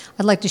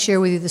I'd like to share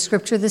with you the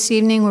scripture this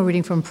evening. We're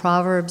reading from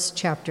Proverbs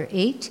chapter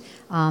 8.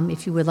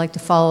 If you would like to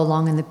follow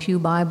along in the Pew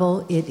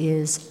Bible, it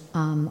is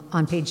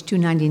on page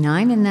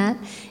 299 in that.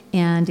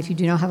 And if you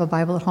do not have a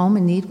Bible at home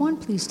and need one,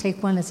 please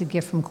take one as a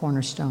gift from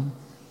Cornerstone.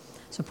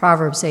 So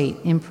Proverbs 8,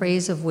 in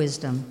praise of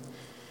wisdom.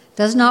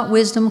 Does not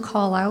wisdom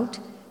call out?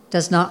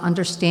 Does not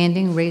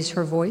understanding raise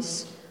her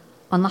voice?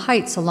 On the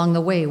heights along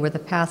the way where the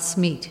paths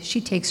meet, she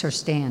takes her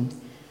stand.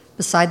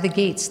 Beside the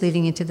gates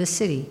leading into the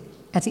city,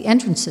 at the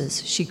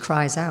entrances, she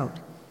cries out.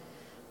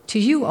 To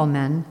you, O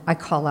men, I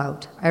call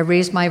out. I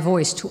raise my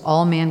voice to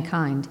all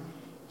mankind.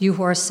 You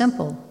who are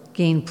simple,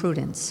 gain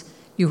prudence.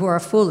 You who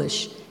are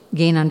foolish,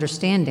 gain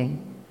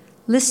understanding.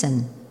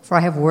 Listen, for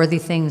I have worthy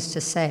things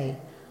to say.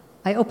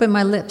 I open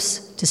my lips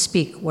to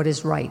speak what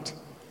is right.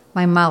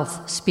 My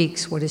mouth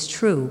speaks what is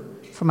true,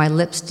 for my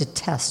lips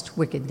detest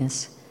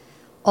wickedness.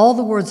 All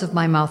the words of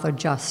my mouth are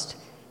just.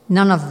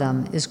 None of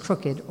them is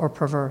crooked or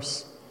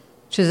perverse.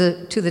 To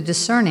the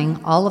discerning,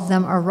 all of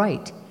them are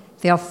right.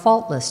 They are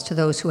faultless to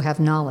those who have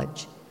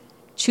knowledge.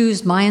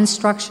 Choose my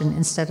instruction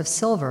instead of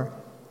silver,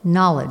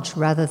 knowledge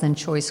rather than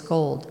choice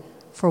gold.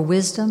 For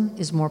wisdom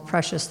is more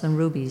precious than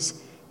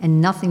rubies,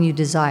 and nothing you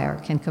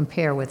desire can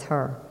compare with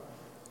her.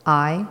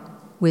 I,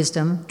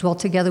 wisdom, dwell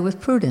together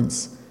with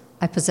prudence.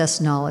 I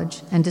possess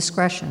knowledge and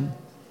discretion.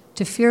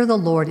 To fear the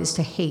Lord is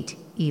to hate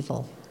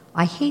evil.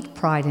 I hate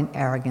pride and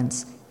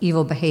arrogance,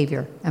 evil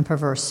behavior and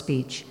perverse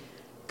speech.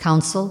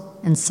 Counsel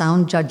and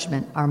sound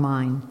judgment are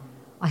mine.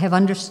 I have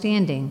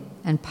understanding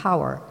and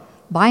power.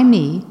 By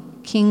me,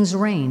 kings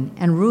reign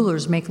and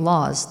rulers make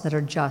laws that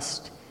are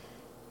just.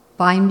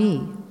 By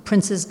me,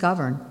 princes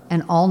govern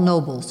and all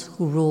nobles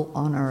who rule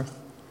on earth.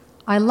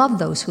 I love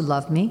those who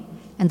love me,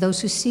 and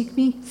those who seek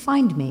me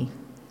find me.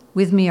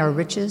 With me are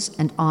riches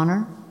and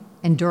honor,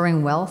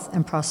 enduring wealth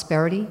and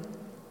prosperity.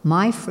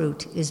 My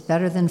fruit is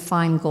better than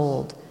fine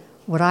gold.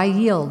 What I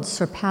yield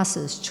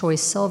surpasses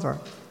choice silver.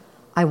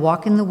 I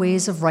walk in the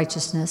ways of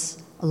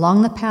righteousness,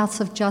 along the paths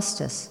of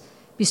justice,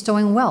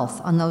 bestowing wealth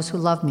on those who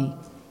love me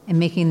and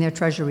making their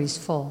treasuries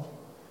full.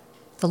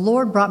 The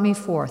Lord brought me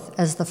forth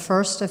as the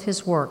first of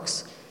his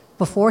works.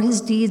 Before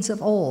his deeds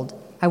of old,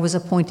 I was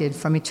appointed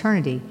from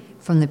eternity,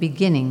 from the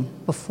beginning,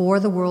 before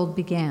the world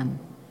began.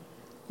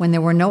 When there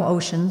were no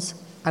oceans,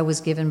 I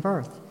was given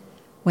birth.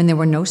 When there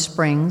were no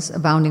springs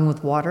abounding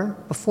with water,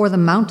 before the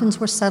mountains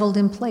were settled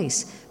in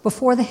place,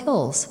 before the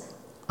hills,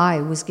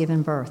 I was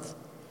given birth.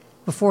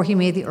 Before he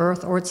made the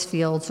earth or its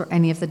fields or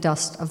any of the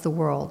dust of the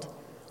world.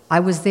 I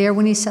was there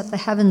when he set the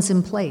heavens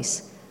in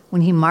place,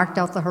 when he marked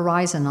out the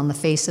horizon on the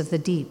face of the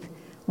deep,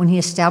 when he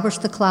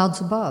established the clouds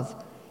above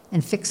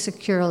and fixed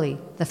securely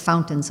the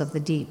fountains of the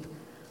deep,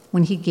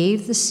 when he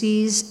gave the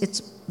sea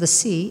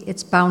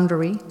its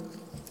boundary,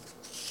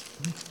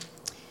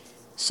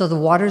 so the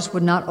waters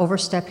would not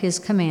overstep his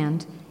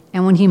command,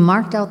 and when he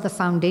marked out the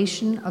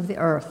foundation of the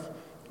earth,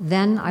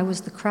 then I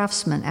was the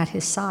craftsman at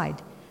his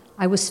side.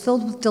 I was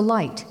filled with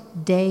delight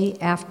day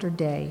after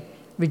day,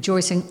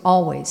 rejoicing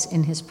always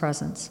in his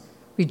presence,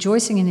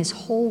 rejoicing in his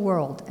whole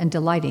world and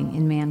delighting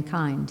in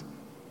mankind.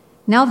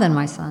 Now then,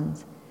 my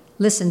sons,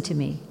 listen to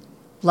me.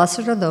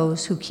 Blessed are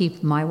those who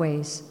keep my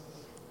ways.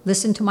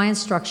 Listen to my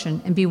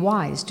instruction and be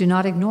wise. Do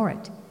not ignore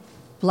it.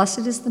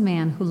 Blessed is the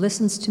man who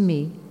listens to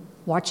me,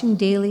 watching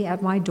daily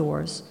at my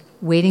doors,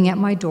 waiting at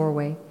my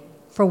doorway.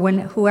 For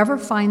whoever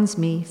finds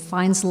me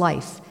finds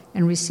life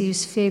and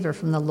receives favor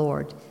from the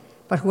Lord.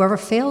 But whoever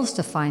fails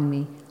to find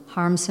me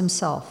harms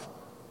himself.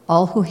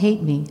 All who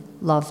hate me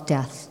love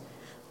death.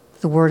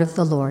 The word of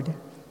the Lord.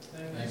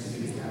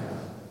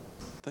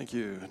 Thank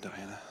you,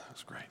 Diana. That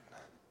was great.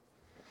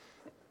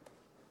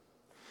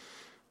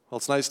 Well,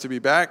 it's nice to be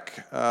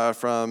back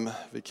from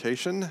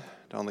vacation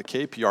down the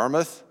Cape,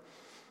 Yarmouth.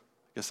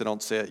 I guess they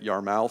don't say it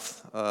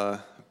Yarmouth,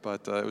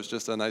 but it was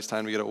just a nice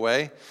time to get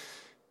away.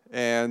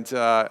 And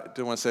I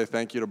do want to say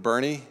thank you to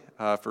Bernie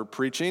for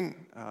preaching.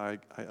 I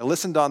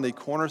listened on the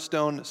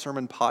Cornerstone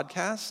Sermon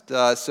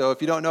Podcast. So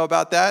if you don't know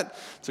about that,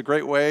 it's a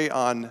great way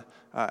on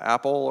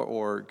Apple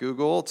or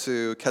Google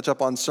to catch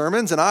up on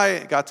sermons. And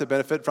I got to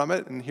benefit from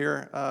it and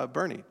hear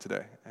Bernie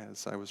today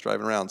as I was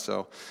driving around.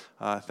 So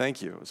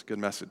thank you. It was a good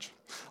message.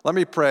 Let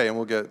me pray and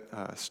we'll get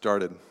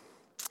started.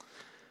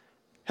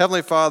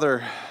 Heavenly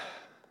Father,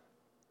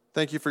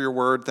 thank you for your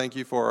word. Thank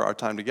you for our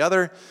time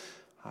together.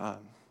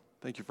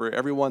 Thank you for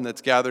everyone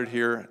that's gathered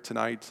here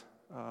tonight.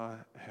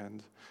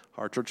 And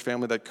our church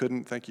family that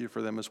couldn't, thank you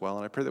for them as well.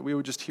 And I pray that we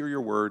would just hear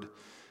your word,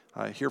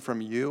 hear from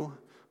you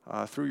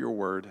through your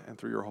word and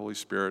through your Holy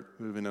Spirit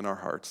moving in our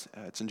hearts.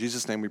 It's in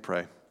Jesus' name we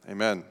pray.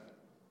 Amen.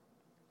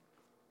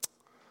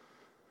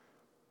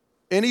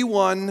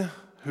 Anyone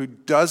who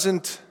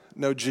doesn't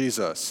know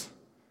Jesus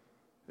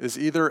is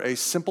either a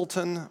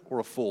simpleton or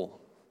a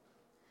fool.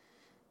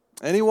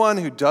 Anyone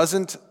who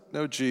doesn't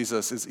know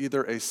Jesus is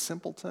either a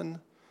simpleton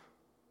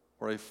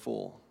or a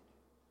fool.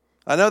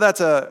 I know that's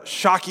a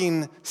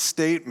shocking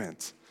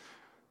statement,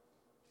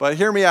 but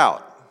hear me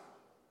out.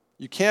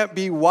 You can't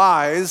be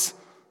wise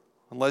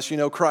unless you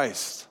know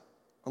Christ,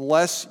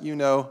 unless you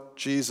know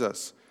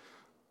Jesus.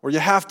 Or you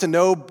have to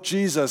know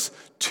Jesus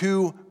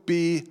to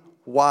be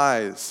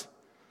wise.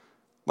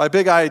 My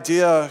big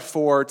idea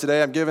for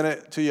today, I'm giving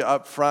it to you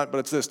up front, but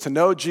it's this: to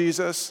know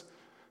Jesus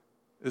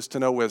is to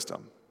know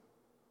wisdom.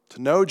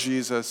 To know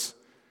Jesus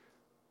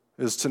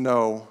is to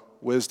know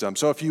wisdom.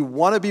 So if you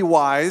want to be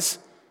wise,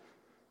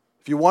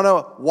 if you want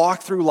to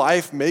walk through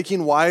life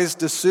making wise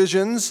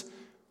decisions,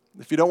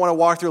 if you don't want to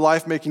walk through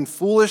life making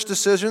foolish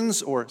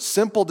decisions or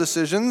simple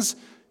decisions,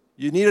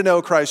 you need to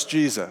know Christ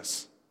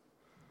Jesus.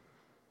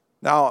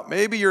 Now,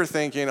 maybe you're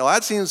thinking, oh,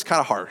 that seems kind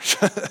of harsh.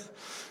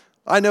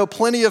 I know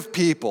plenty of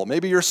people,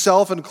 maybe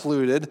yourself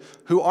included,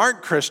 who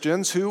aren't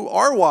Christians, who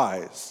are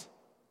wise.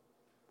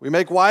 We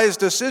make wise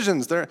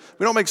decisions. We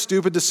don't make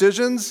stupid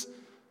decisions.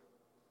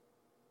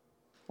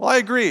 Well, I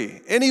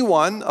agree.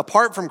 Anyone,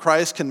 apart from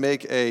Christ, can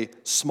make a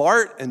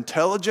smart,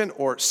 intelligent,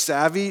 or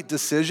savvy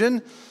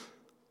decision.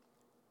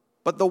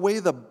 But the way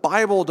the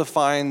Bible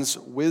defines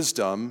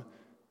wisdom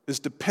is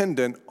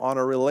dependent on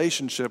a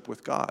relationship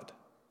with God.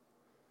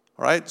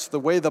 All right? So the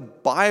way the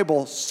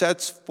Bible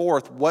sets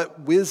forth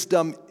what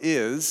wisdom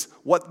is,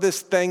 what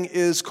this thing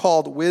is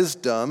called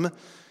wisdom,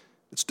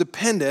 it's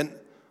dependent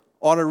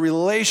on a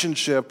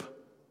relationship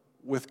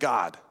with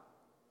God.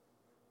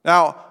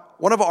 Now,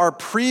 one of our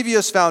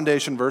previous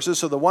foundation verses,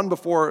 so the one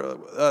before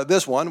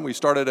this one, we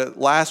started it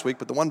last week,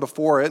 but the one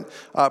before it,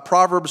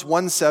 Proverbs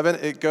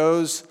 1:7, it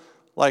goes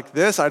like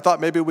this. I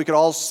thought maybe we could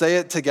all say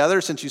it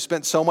together since you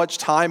spent so much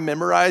time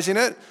memorizing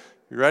it.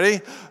 You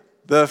ready?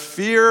 The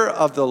fear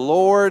of the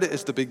Lord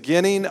is the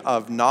beginning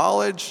of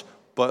knowledge,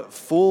 but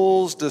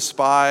fools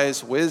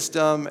despise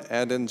wisdom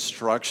and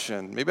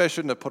instruction. Maybe I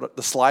shouldn't have put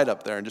the slide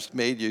up there and just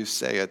made you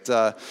say it.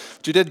 But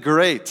you did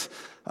great.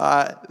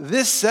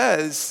 This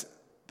says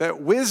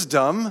that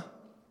wisdom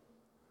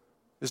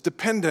is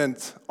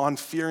dependent on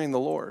fearing the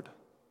Lord.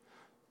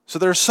 So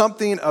there's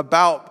something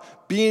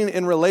about being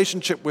in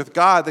relationship with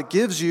God that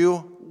gives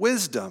you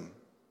wisdom.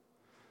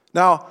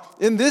 Now,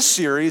 in this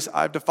series,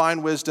 I've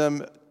defined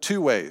wisdom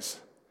two ways.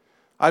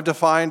 I've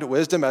defined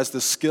wisdom as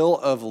the skill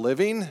of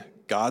living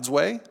God's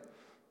way,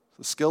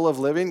 the skill of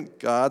living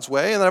God's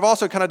way, and I've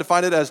also kind of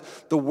defined it as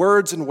the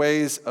words and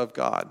ways of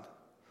God.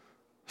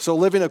 So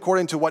living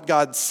according to what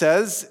God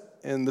says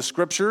in the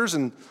Scriptures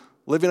and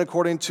living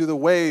according to the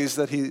ways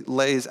that He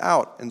lays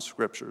out in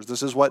Scriptures.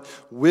 This is what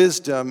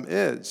wisdom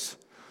is.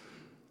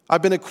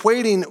 I've been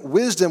equating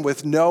wisdom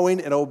with knowing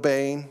and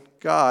obeying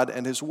God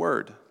and His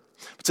Word.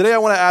 But today I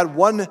want to add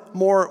one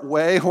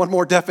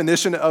more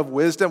definition of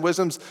wisdom.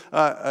 Wisdom's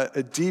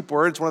a deep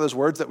word. It's one of those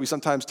words that we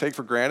sometimes take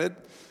for granted.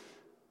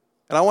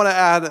 And I want to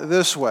add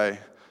this way: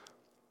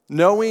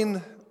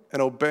 knowing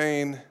and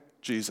obeying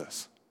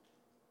Jesus.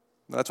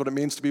 That's what it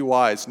means to be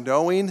wise,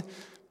 knowing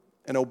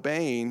and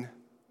obeying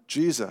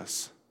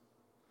Jesus.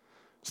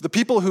 So the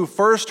people who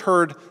first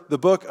heard the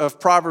book of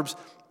Proverbs,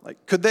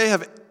 could they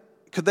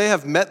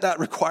have met that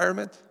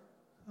requirement?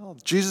 Well,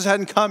 Jesus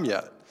hadn't come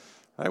yet.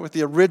 Right, with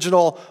the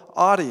original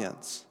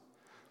audience.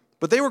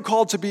 But they were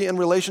called to be in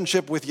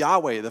relationship with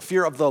Yahweh, the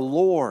fear of the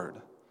Lord.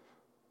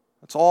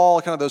 That's all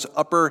kind of those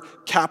upper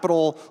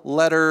capital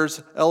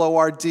letters,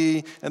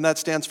 L-O-R-D, and that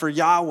stands for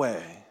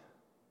Yahweh.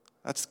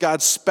 That's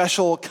God's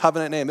special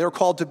covenant name. They were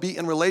called to be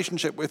in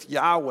relationship with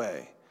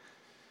Yahweh.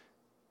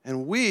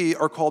 And we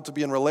are called to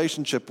be in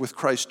relationship with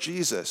Christ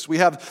Jesus. We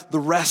have the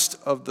rest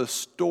of the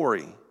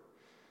story.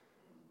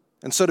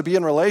 And so to be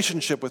in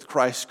relationship with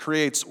Christ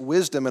creates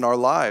wisdom in our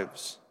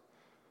lives.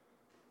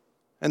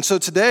 And so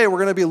today we're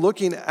going to be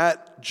looking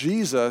at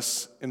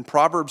Jesus in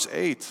Proverbs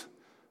 8,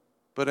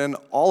 but in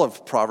all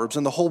of Proverbs,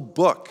 in the whole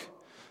book,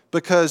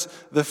 because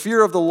the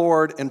fear of the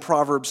Lord in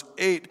Proverbs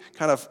 8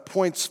 kind of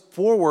points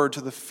forward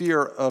to the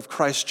fear of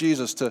Christ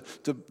Jesus, to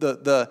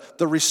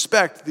the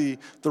respect, the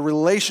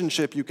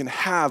relationship you can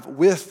have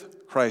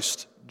with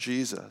Christ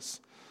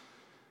Jesus.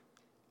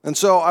 And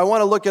so I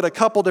want to look at a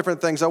couple different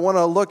things. I want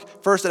to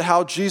look first at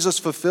how Jesus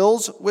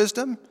fulfills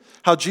wisdom,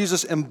 how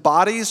Jesus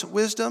embodies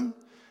wisdom,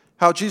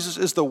 how Jesus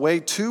is the way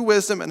to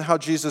wisdom, and how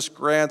Jesus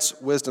grants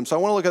wisdom. So I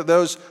want to look at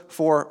those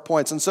 4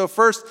 points. And so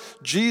first,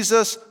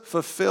 Jesus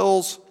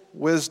fulfills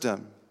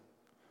wisdom.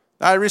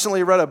 I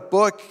recently read a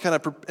book kind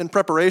of in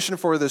preparation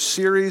for this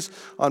series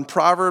on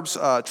Proverbs.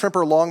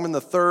 Trimper Longman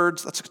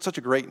III, that's such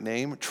a great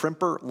name,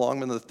 Trimper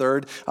Longman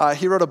III.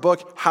 He wrote a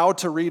book, How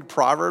to Read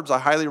Proverbs. I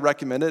highly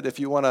recommend it if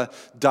you want to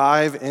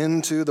dive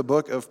into the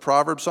book of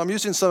Proverbs. So I'm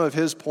using some of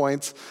his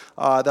points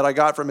that I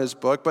got from his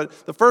book. But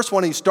the first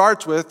one he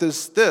starts with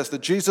is this,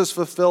 that Jesus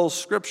fulfills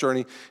Scripture.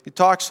 And he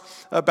talks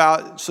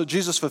about, so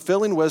Jesus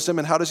fulfilling wisdom,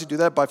 and how does he do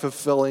that? By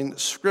fulfilling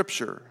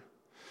Scripture.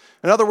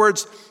 In other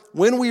words,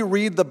 when we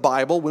read the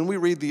Bible, when we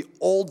read the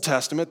Old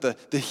Testament,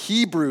 the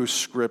Hebrew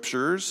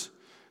Scriptures,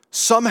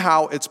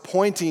 somehow it's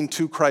pointing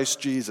to Christ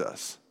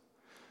Jesus.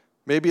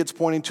 Maybe it's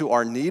pointing to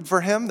our need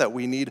for Him, that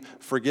we need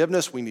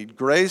forgiveness, we need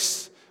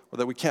grace, or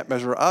that we can't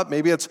measure up.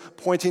 Maybe it's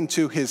pointing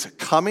to His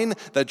coming,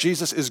 that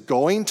Jesus is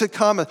going to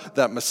come,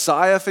 that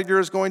Messiah figure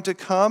is going to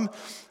come.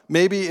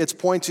 Maybe it's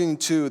pointing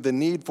to the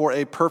need for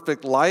a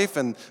perfect life,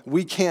 and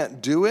we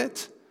can't do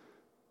it.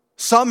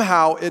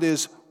 Somehow it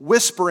is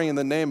whispering in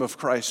the name of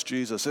Christ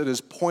Jesus. It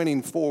is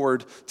pointing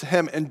forward to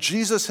him. And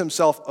Jesus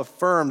himself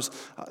affirms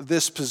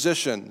this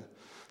position.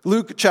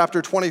 Luke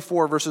chapter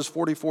 24, verses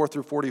 44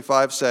 through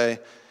 45 say,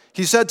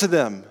 he said to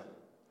them,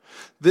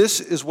 this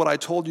is what I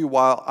told you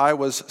while I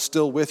was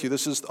still with you.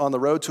 This is on the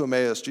road to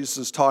Emmaus. Jesus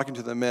is talking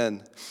to the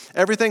men.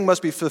 Everything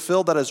must be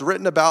fulfilled that is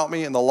written about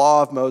me in the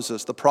law of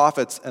Moses, the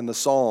prophets, and the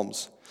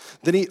Psalms.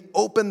 Then he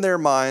opened their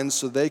minds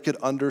so they could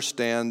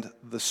understand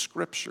the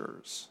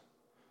scriptures.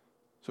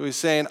 So he's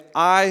saying,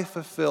 I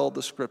fulfill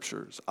the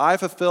scriptures. I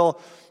fulfill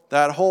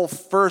that whole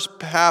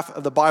first half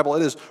of the Bible.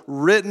 It is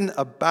written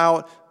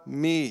about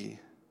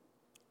me.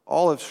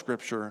 All of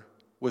scripture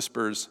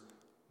whispers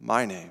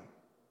my name.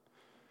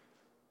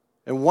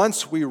 And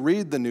once we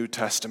read the New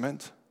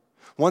Testament,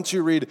 once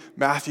you read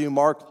Matthew,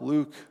 Mark,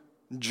 Luke,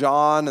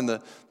 John, and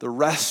the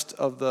rest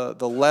of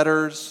the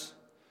letters,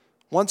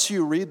 once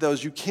you read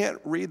those, you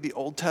can't read the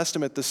Old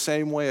Testament the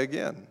same way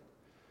again.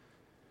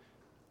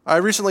 I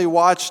recently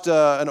watched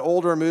an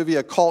older movie,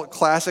 a cult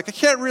classic. I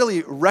can't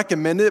really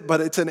recommend it,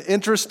 but it's an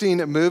interesting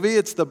movie.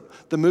 It's the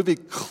movie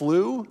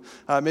Clue.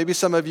 Maybe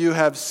some of you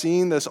have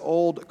seen this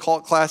old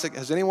cult classic.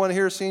 Has anyone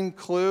here seen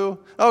Clue?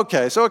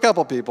 Okay, so a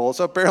couple people.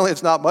 So apparently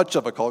it's not much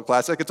of a cult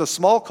classic. It's a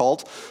small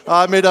cult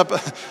made up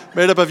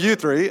of you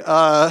three.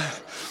 But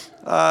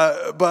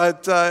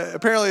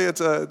apparently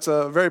it's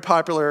a very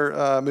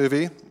popular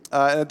movie.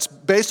 And it's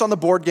based on the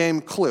board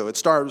game Clue. It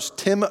stars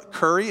Tim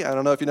Curry. I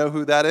don't know if you know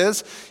who that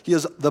is. He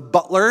is the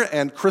butler,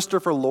 and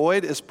Christopher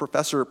Lloyd is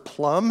Professor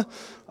Plum.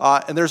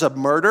 And there's a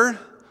murder.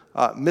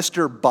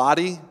 Mr.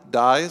 Body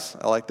dies.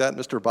 I like that.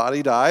 Mr.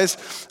 Body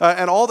dies.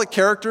 And all the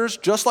characters,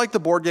 just like the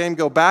board game,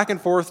 go back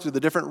and forth through the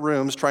different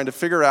rooms trying to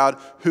figure out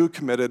who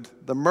committed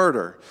the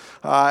murder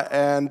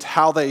and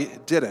how they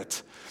did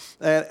it.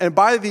 And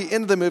by the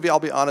end of the movie,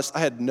 I'll be honest, I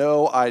had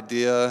no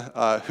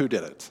idea who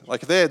did it.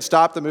 Like if they had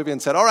stopped the movie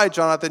and said, all right,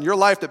 Jonathan, your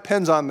life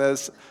depends on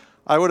this,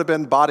 I would have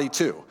been Body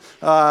 2.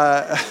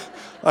 I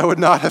would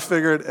not have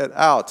figured it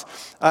out.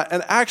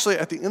 And actually,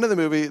 at the end of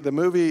the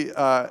movie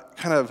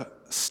kind of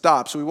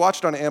stops. We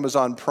watched it on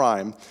Amazon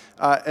Prime,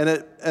 and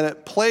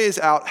it plays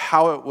out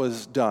how it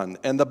was done.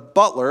 And the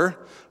butler,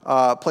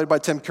 played by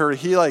Tim Curry,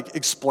 he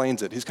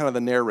explains it. He's kind of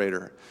the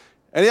narrator.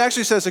 And he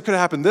actually says it could have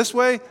happened this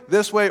way,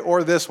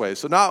 or this way.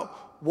 So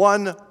not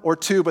one or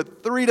two,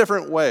 but three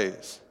different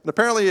ways. And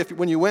apparently,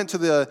 when you went to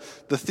the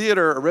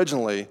theater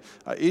originally,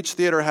 each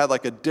theater had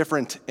a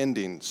different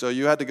ending. So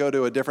you had to go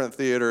to a different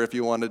theater if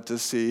you wanted to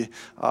see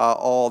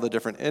all the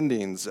different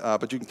endings.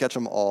 But you can catch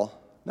them all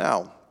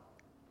now.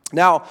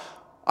 Now,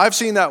 I've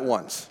seen that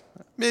once.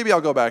 Maybe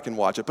I'll go back and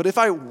watch it. But if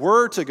I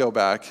were to go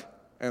back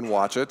and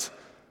watch it,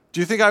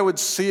 do you think I would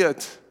see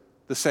it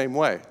the same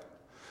way?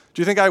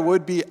 Do you think I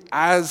would be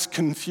as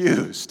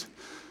confused?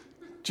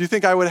 Do you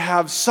think I would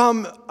have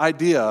some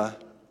idea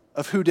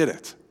of who did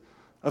it,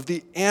 of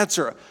the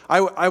answer?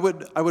 I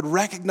would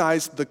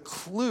recognize the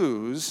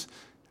clues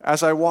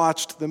as I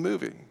watched the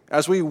movie.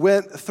 As we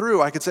went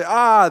through, I could say,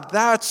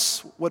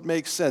 that's what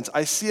makes sense.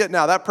 I see it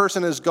now. That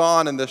person is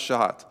gone in this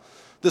shot.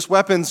 This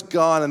weapon's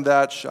gone in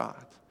that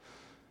shot.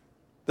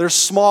 There's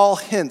small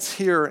hints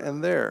here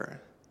and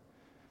there.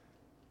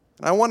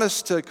 And I want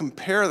us to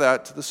compare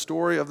that to the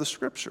story of the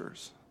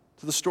Scriptures,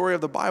 to the story of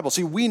the Bible.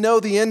 See, we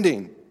know the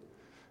ending.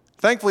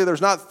 Thankfully,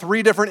 there's not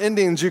three different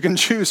endings you can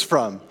choose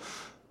from.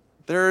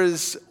 There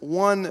is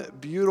one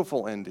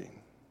beautiful ending.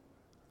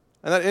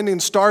 And that ending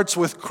starts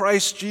with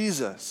Christ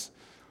Jesus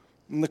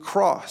and the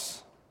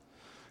cross.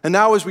 And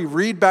now as we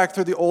read back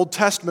through the Old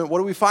Testament, what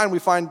do we find? We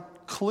find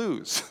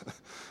clues.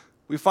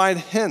 We find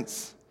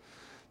hints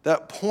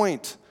that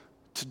point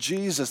to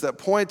Jesus, that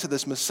point to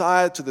this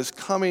Messiah, to this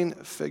coming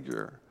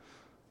figure,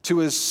 to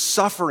his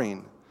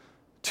suffering,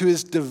 to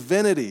his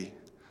divinity,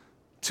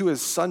 to his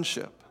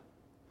sonship.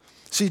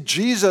 See,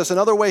 Jesus,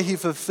 another way he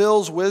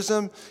fulfills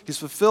wisdom, he's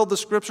fulfilled the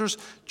Scriptures,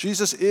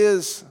 Jesus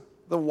is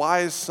the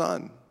wise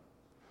Son.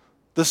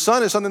 The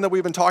Son is something that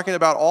we've been talking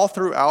about all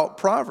throughout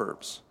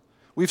Proverbs.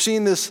 We've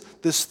seen this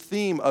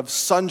theme of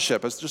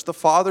sonship as just the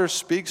Father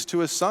speaks to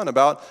his Son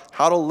about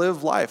how to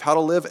live life, how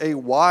to live a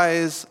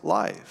wise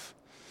life.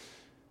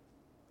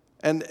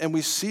 And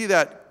we see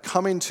that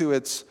coming to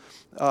its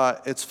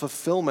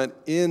fulfillment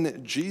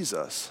in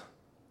Jesus.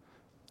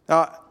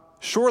 Now,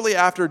 shortly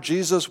after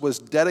Jesus was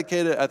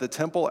dedicated at the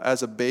temple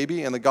as a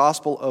baby in the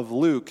Gospel of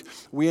Luke,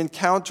 we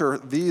encounter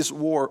these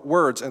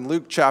words in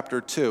Luke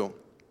chapter 2.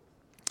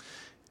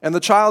 And the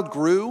child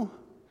grew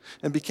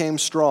and became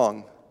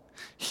strong.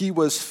 He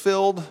was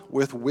filled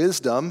with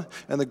wisdom,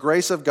 and the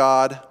grace of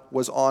God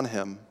was on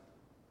him.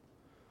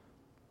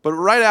 But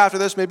right after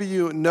this, maybe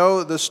you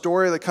know the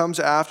story that comes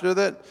after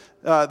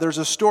that. There's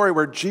a story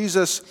where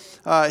Jesus,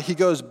 he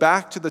goes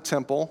back to the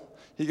temple.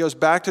 He goes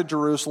back to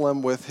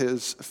Jerusalem with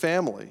his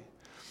family.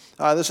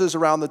 This is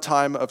around the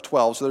time of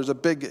 12, so there's a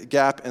big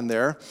gap in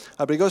there.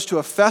 But he goes to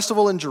a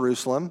festival in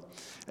Jerusalem,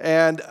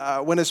 and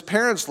when his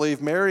parents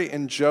leave, Mary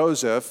and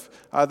Joseph,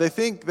 they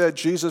think that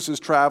Jesus is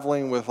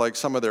traveling with like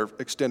some of their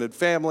extended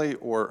family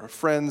or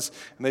friends,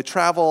 and they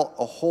travel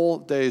a whole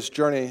day's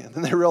journey, and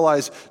then they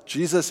realize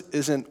Jesus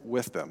isn't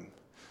with them.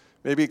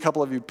 Maybe a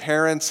couple of you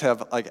parents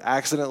have like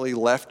accidentally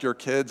left your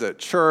kids at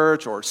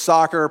church or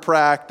soccer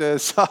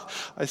practice.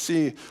 I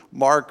see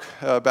Mark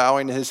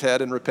bowing his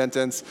head in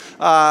repentance.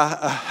 We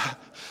haven't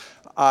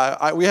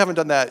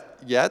done that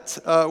yet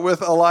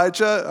with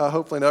Elijah,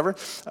 hopefully never.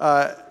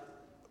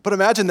 But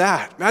imagine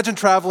that. Imagine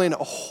traveling a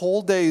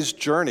whole day's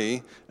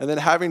journey and then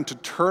having to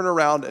turn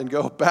around and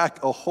go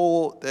back a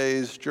whole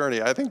day's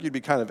journey. I think you'd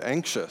be kind of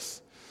anxious.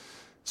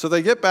 So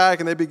they get back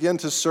and they begin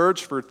to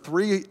search for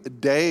 3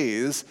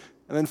 days.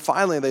 And then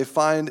finally, they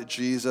find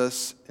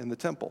Jesus in the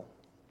temple.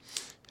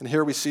 And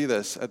here we see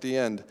this at the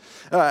end.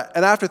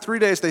 And after 3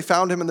 days, they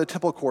found him in the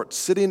temple court,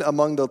 sitting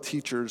among the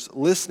teachers,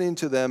 listening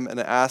to them and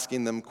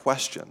asking them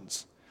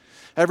questions.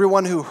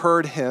 Everyone who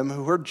heard him,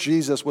 who heard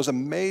Jesus, was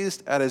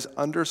amazed at his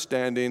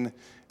understanding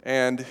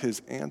and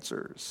his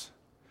answers.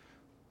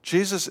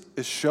 Jesus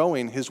is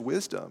showing his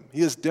wisdom.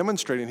 He is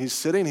demonstrating. He's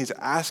sitting, he's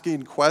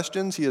asking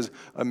questions. He is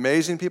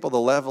amazing people,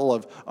 the level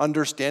of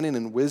understanding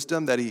and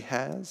wisdom that he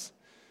has.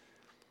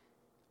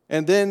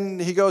 And then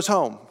he goes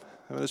home.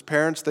 When his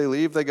parents, they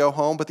leave, they go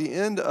home. But the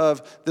end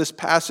of this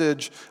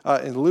passage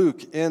in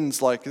Luke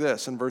ends like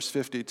this in verse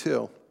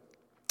 52.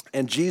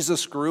 And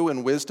Jesus grew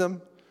in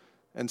wisdom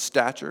and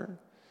stature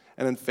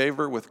and in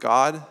favor with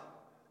God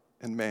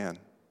and man.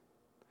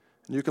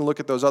 And you can look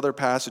at those other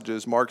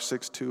passages, Mark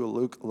 6:2,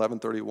 Luke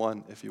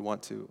 11:31, if you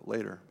want to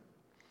later.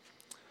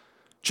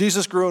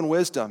 Jesus grew in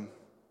wisdom.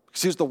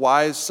 He's the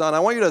wise son.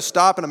 I want you to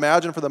stop and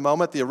imagine for the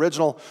moment the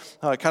original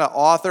kind of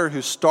author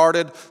who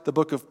started the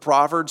book of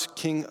Proverbs,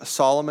 King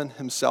Solomon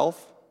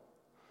himself.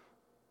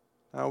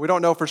 We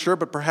don't know for sure,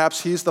 but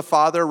perhaps he's the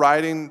father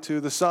writing to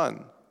the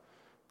son.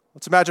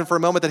 Let's imagine for a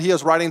moment that he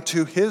is writing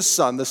to his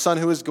son, the son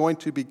who is going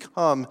to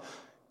become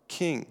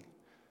king.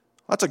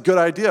 That's a good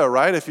idea,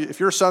 right?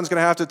 If your son's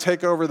going to have to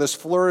take over this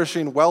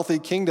flourishing, wealthy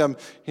kingdom,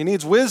 he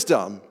needs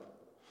wisdom.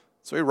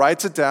 So he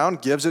writes it down,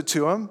 gives it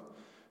to him,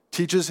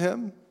 teaches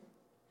him.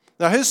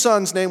 Now, his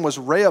son's name was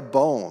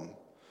Rehoboam.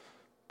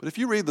 But if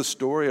you read the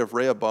story of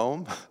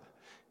Rehoboam,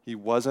 he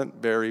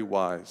wasn't very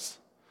wise.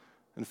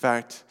 In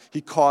fact, he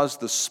caused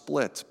the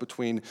split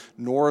between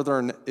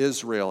northern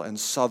Israel and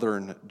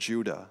southern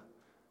Judah,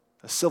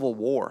 a civil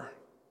war.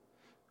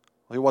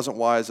 Well, he wasn't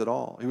wise at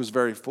all. He was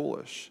very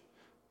foolish.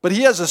 But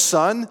he has a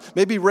son.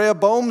 Maybe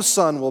Rehoboam's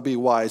son will be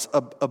wise,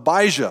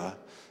 Abijah.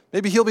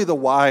 Maybe he'll be the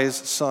wise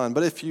son.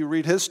 But if you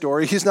read his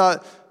story, he's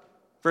not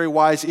very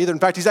wise either. In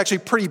fact, he's actually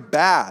pretty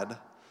bad.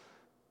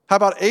 How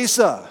about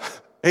Asa?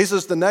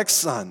 Asa's the next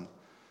son.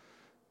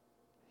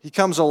 He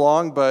comes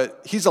along,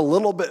 but he's a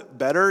little bit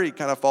better. He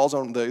kind of falls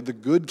on the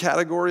good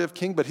category of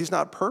king, but he's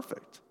not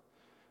perfect.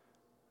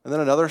 And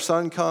then another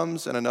son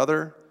comes, and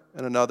another,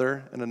 and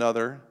another, and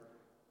another,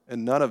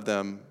 and none of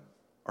them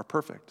are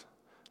perfect.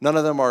 None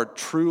of them are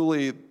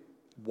truly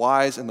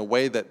wise in the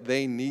way that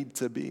they need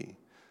to be.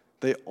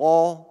 They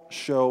all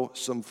show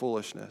some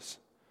foolishness.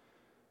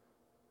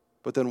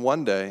 But then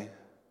one day,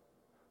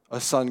 a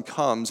son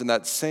comes in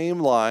that same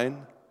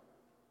line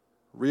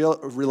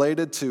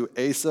related to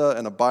Asa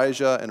and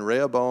Abijah and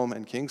Rehoboam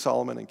and King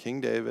Solomon and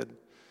King David.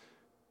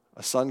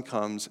 A son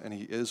comes and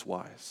he is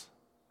wise.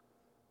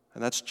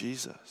 And that's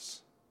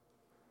Jesus.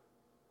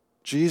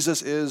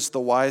 Jesus is the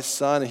wise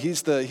son.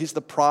 He's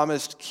the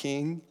promised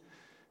king.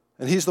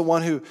 And he's the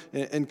one who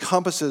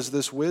encompasses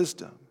this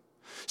wisdom.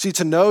 See,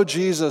 to know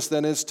Jesus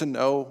then is to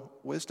know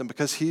wisdom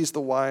because he's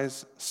the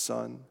wise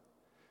son.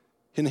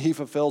 And he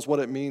fulfills what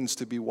it means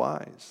to be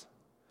wise.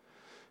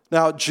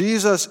 Now,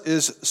 Jesus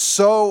is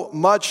so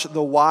much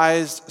the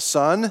wise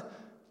son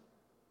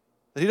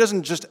that he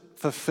doesn't just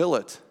fulfill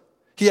it.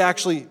 He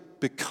actually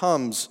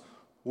becomes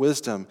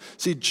wisdom.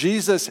 See,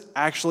 Jesus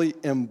actually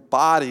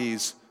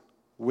embodies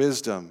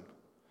wisdom.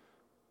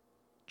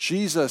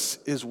 Jesus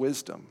is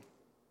wisdom.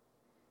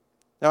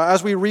 Now,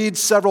 as we read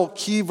several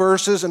key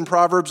verses in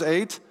Proverbs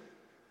 8,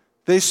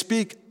 they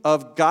speak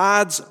of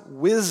God's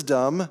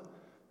wisdom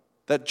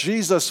that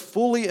Jesus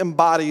fully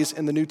embodies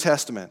in the New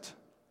Testament.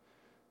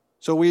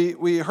 So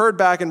we heard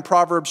back in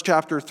Proverbs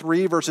chapter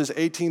 3, verses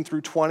 18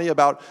 through 20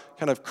 about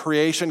kind of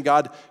creation,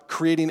 God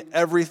creating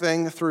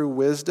everything through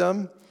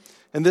wisdom.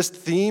 And this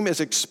theme is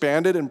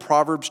expanded in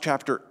Proverbs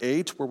chapter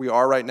 8, where we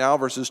are right now,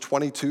 verses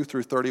 22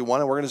 through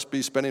 31. And we're going to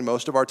be spending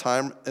most of our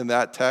time in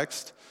that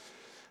text.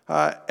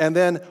 And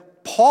then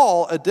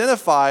Paul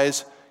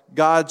identifies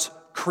God's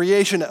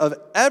creation of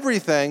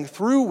everything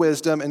through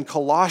wisdom in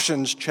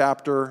Colossians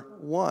chapter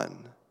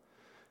 1.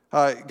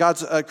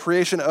 God's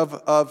creation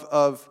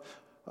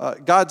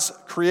God's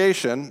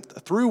creation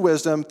through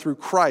wisdom through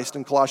Christ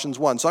in Colossians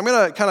 1. So I'm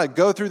going to kind of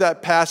go through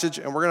that passage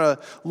and we're going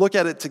to look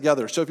at it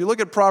together. So if you look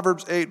at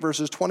Proverbs 8,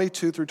 verses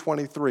 22 through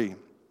 23.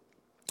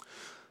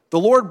 The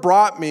Lord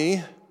brought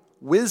me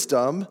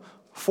wisdom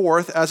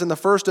forth as in the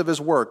first of his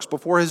works,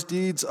 before his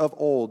deeds of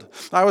old.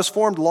 I was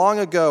formed long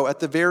ago at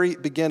the very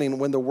beginning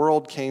when the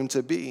world came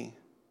to be.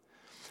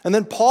 And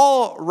then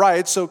Paul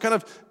writes, so kind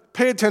of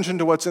pay attention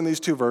to what's in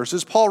these two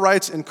verses. Paul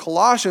writes in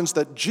Colossians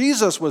that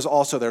Jesus was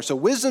also there. So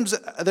wisdom's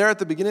there at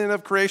the beginning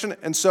of creation,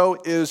 and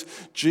so is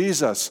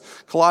Jesus.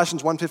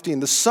 Colossians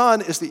 1:15, the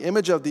Son is the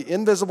image of the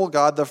invisible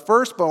God, the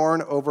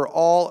firstborn over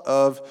all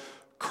of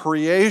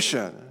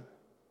creation.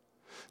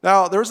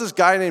 Now, there was this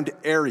guy named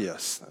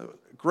Arius.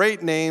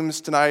 Great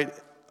names tonight.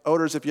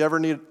 Odors, if you ever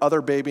need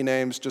other baby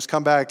names, just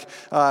come back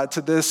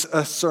to this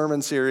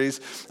sermon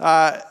series.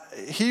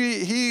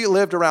 He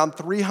lived around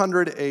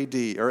 300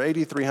 AD, or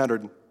AD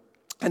 300.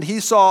 And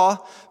he saw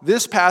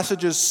this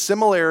passage's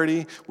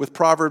similarity with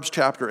Proverbs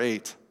chapter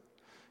 8.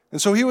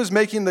 And so he was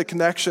making the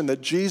connection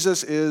that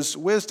Jesus is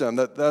wisdom.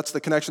 That's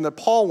the connection that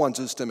Paul wants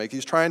us to make.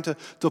 He's trying to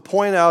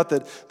point out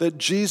that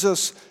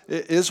Jesus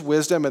is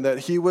wisdom and that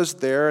he was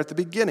there at the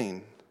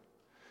beginning.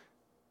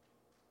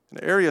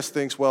 And Arius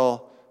thinks,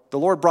 well, the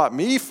Lord brought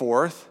me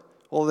forth.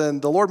 Well, then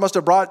the Lord must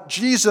have brought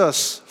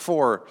Jesus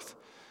forth.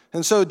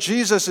 And so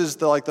Jesus is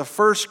the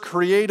first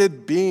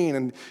created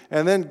being,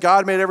 and then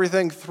God made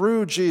everything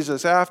through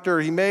Jesus after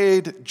he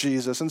made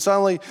Jesus. And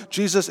suddenly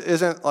Jesus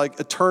isn't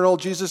eternal,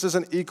 Jesus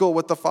isn't equal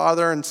with the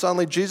Father, and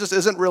suddenly Jesus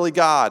isn't really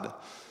God.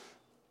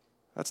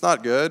 That's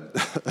not good.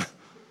 And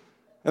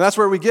that's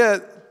where we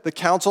get the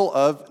Council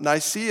of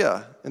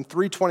Nicaea in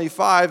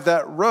 325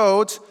 that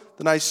wrote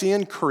the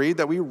Nicene Creed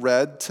that we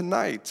read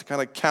tonight to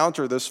kind of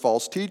counter this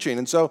false teaching.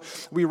 And so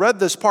we read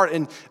this part,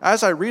 and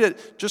as I read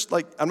it,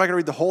 I'm not going to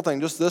read the whole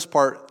thing, just this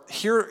part.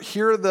 Hear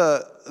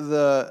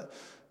the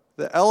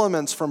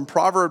elements from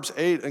Proverbs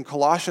 8 and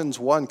Colossians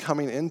 1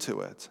 coming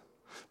into it.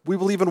 We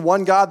believe in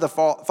one God, the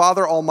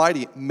Father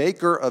Almighty,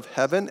 maker of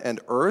heaven and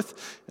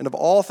earth, and of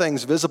all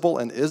things visible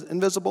and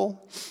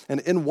invisible, and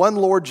in one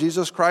Lord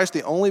Jesus Christ,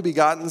 the only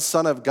begotten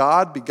Son of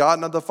God,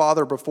 begotten of the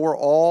Father before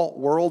all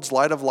worlds,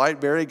 light of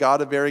light, very God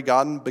of very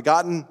God,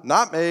 begotten,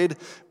 not made,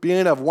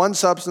 being of one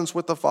substance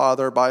with the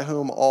Father, by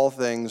whom all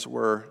things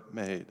were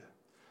made.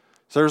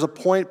 So there's a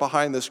point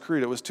behind this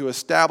creed. It was to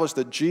establish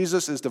that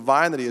Jesus is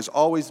divine, that he has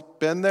always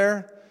been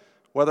there,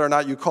 whether or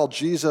not you call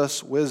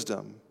Jesus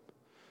wisdom.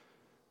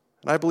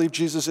 And I believe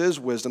Jesus is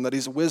wisdom, that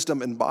he's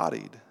wisdom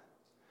embodied.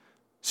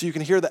 So you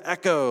can hear the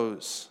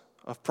echoes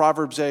of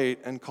Proverbs 8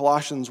 and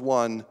Colossians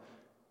 1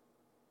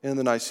 in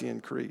the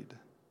Nicene Creed.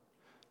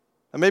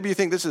 And maybe you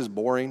think this is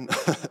boring,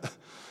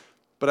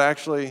 but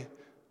actually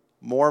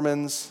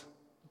Mormons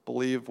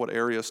believe what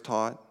Arius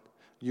taught,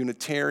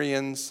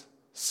 Unitarians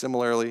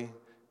similarly,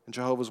 and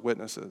Jehovah's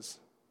Witnesses.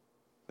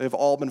 They've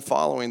all been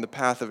following the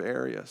path of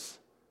Arius,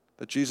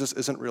 that Jesus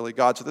isn't really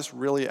God. So this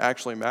really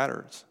actually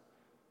matters.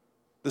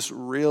 This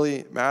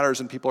really matters,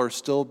 and people are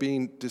still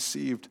being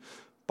deceived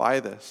by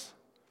this.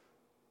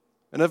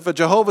 And if a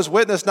Jehovah's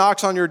Witness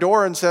knocks on your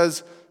door and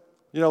says,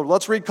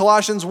 let's read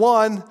Colossians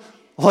 1,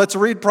 let's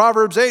read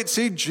Proverbs 8,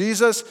 see,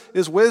 Jesus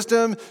is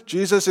wisdom,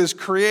 Jesus is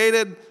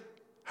created,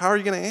 how are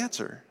you going to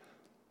answer?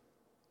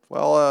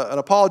 Well, an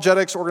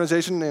apologetics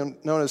organization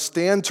known as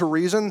Stand to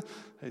Reason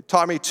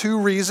taught me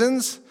 2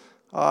 reasons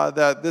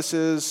that this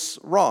is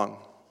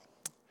wrong.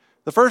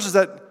 The first is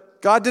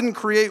that God didn't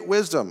create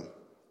wisdom.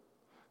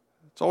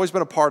 It's always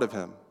been a part of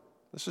him.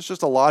 This is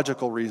just a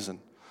logical reason.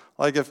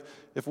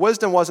 If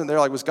wisdom wasn't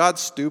there, was God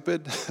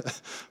stupid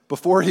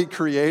before he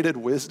created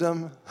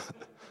wisdom?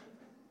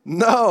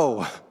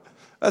 No,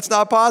 that's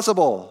not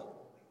possible.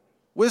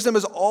 Wisdom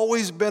has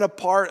always been a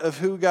part of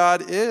who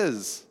God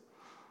is.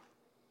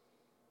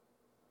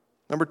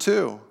 Number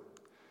 2,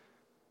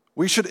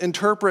 we should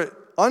interpret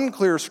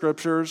unclear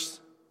scriptures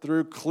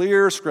through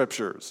clear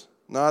scriptures,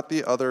 not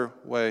the other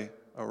way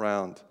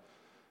around.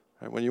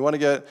 When you want to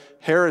get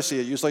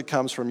heresy, it usually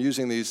comes from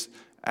using these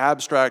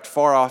abstract,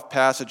 far-off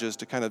passages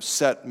to kind of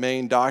set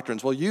main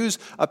doctrines. We'll use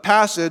a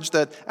passage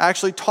that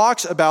actually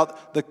talks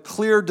about the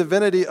clear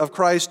divinity of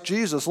Christ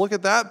Jesus. Look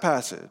at that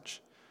passage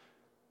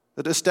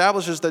that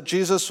establishes that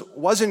Jesus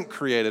wasn't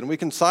created. And we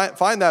can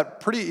find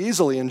that pretty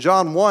easily in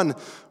John 1,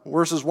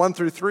 verses 1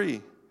 through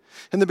 3.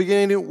 In the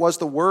beginning was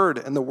the Word,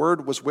 and the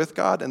Word was with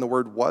God, and the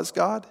Word was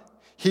God.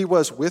 He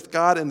was with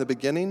God in the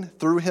beginning.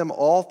 Through him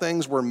all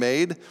things were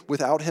made.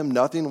 Without him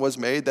nothing was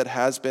made that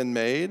has been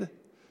made.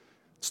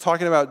 It's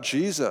talking about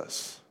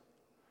Jesus.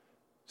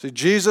 See,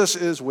 Jesus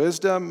is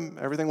wisdom.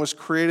 Everything was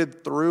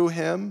created through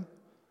him.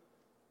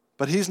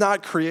 But he's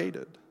not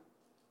created.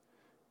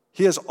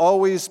 He has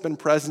always been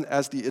present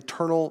as the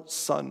eternal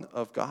Son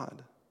of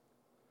God.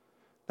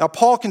 Now,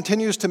 Paul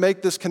continues to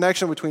make this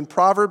connection between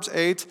Proverbs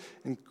 8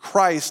 and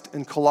Christ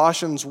in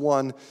Colossians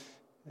 1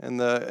 in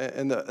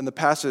the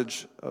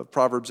passage of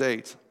Proverbs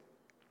 8.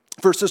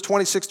 Verses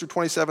 26 through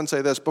 27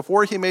 say this: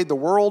 before he made the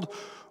world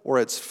or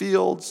its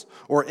fields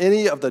or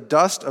any of the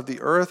dust of the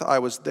earth, I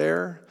was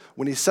there.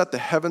 When he set the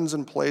heavens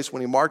in place,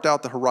 when he marked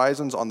out the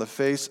horizons on the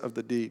face of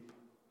the deep.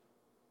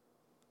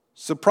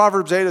 So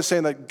Proverbs 8 is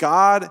saying that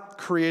God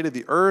created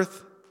the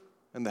earth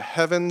and the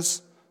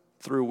heavens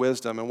through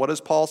wisdom. And what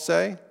does Paul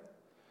say?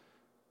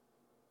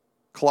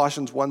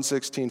 Colossians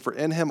 1:16, for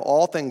in him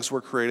all things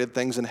were created,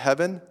 things in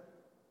heaven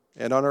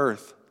and on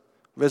earth,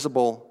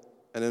 visible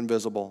and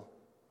invisible.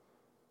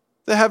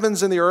 The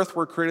heavens and the earth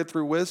were created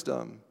through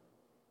wisdom.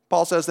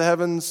 Paul says the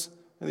heavens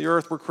and the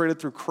earth were created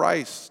through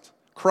Christ.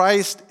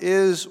 Christ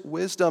is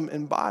wisdom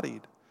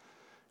embodied.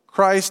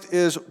 Christ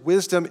is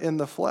wisdom in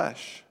the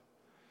flesh.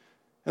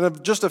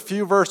 And just a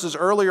few verses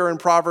earlier in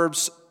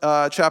Proverbs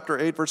chapter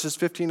 8, verses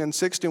 15 and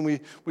 16,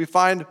 we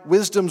find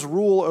wisdom's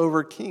rule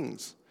over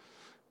kings.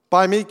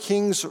 By me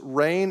kings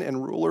reign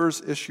and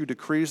rulers issue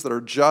decrees that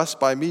are just.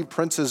 By me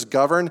princes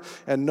govern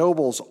and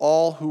nobles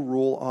all who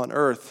rule on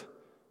earth.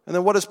 And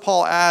then what does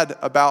Paul add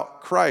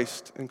about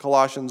Christ in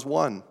Colossians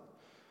 1?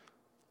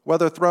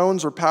 Whether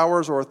thrones or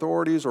powers or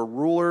authorities or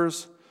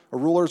rulers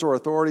or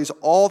authorities,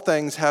 all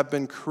things have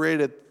been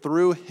created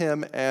through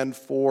him and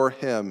for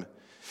him.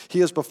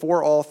 He is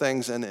before all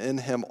things, and in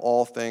him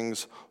all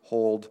things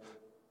hold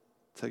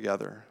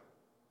together.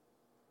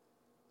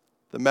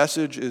 The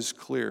message is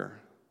clear.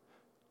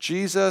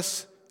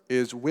 Jesus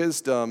is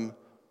wisdom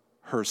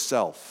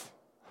herself.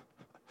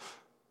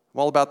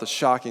 I'm all about the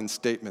shocking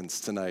statements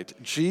tonight.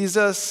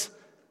 Jesus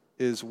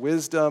is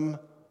wisdom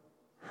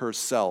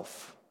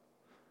herself.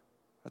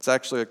 That's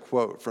actually a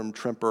quote from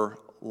Trimper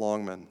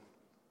Longman.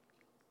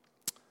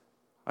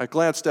 I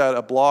glanced at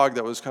a blog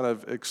that was kind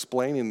of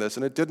explaining this,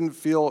 and it didn't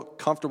feel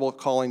comfortable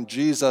calling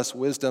Jesus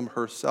wisdom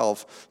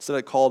herself. Instead,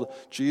 it called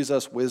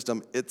Jesus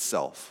wisdom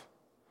itself.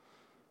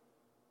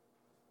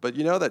 But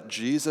you know that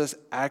Jesus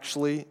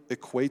actually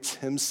equates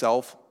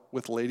himself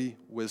with Lady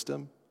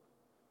Wisdom?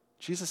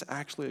 Jesus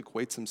actually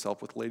equates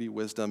himself with Lady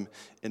Wisdom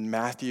in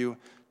Matthew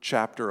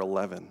chapter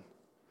 11.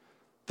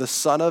 The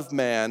Son of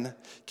Man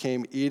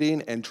came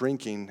eating and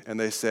drinking, and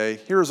they say,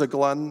 here is a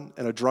glutton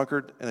and a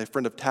drunkard and a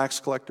friend of tax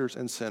collectors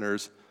and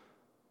sinners.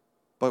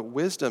 But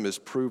wisdom is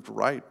proved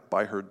right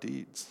by her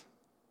deeds.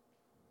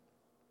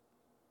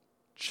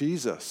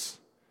 Jesus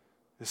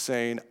is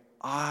saying,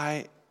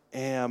 I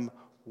am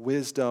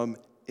wisdom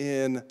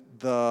in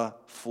the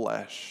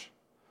flesh.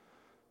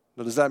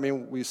 Now, does that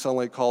mean we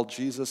suddenly call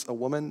Jesus a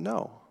woman?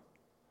 No.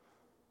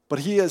 But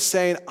he is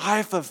saying,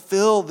 I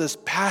fulfill this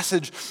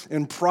passage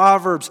in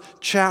Proverbs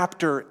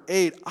chapter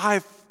 8. I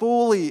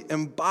fully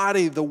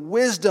embody the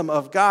wisdom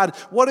of God.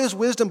 What is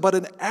wisdom but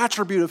an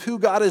attribute of who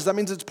God is? That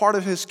means it's part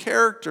of his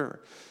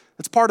character.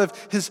 It's part of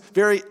his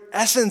very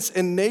essence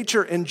and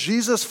nature, and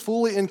Jesus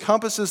fully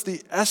encompasses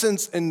the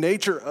essence and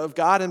nature of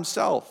God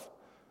himself.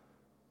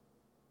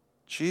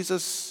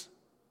 Jesus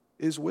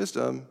is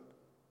wisdom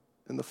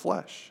in the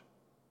flesh.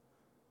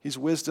 He's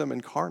wisdom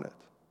incarnate.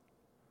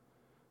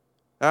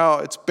 Now,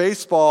 it's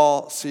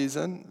baseball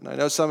season, and I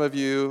know some of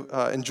you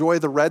enjoy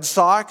the Red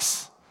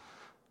Sox,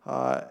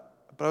 but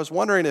I was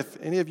wondering if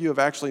any of you have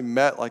actually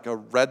met like a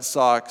Red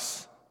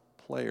Sox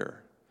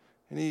player.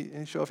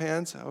 Any show of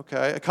hands?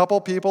 Okay. A couple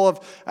people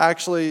have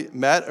actually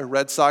met a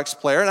Red Sox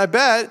player, and I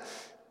bet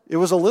it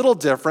was a little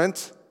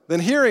different than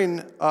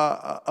hearing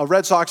a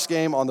Red Sox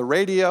game on the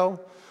radio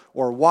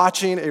or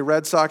watching a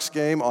Red Sox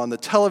game on the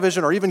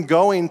television or even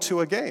going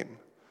to a game.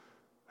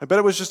 I bet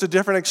it was just a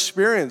different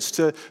experience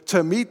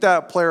to meet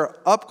that player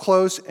up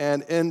close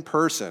and in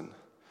person.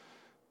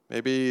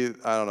 Maybe,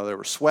 I don't know, they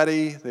were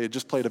sweaty, they had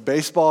just played a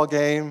baseball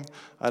game,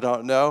 I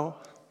don't know.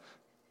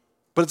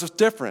 But it's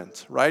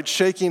different, right?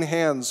 Shaking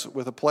hands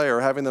with a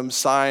player, having them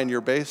sign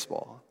your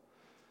baseball.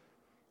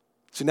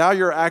 So now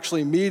you're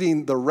actually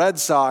meeting the Red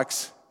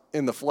Sox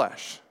in the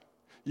flesh.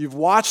 You've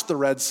watched the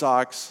Red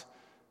Sox,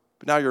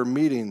 but now you're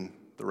meeting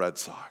the Red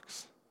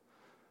Sox.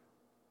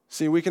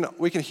 See, we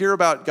can hear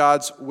about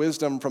God's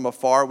wisdom from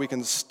afar. We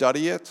can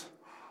study it.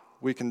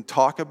 We can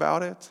talk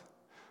about it.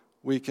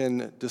 We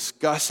can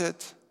discuss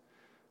it.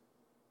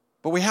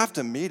 But we have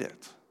to meet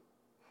it.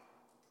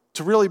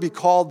 To really be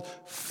called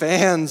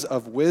fans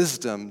of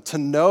wisdom, to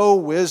know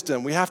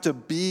wisdom, we have to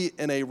be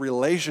in a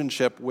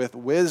relationship with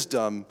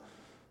wisdom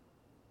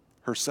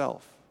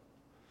herself.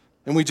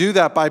 And we do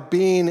that by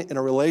being in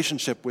a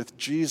relationship with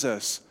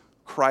Jesus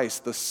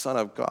Christ, the Son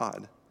of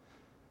God.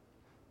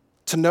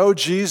 To know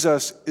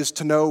Jesus is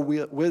to know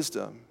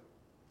wisdom.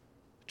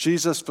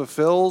 Jesus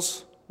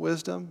fulfills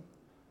wisdom.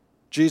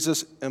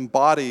 Jesus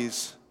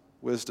embodies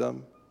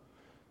wisdom.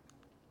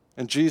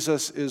 And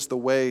Jesus is the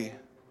way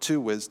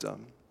to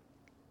wisdom.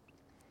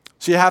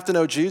 So you have to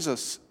know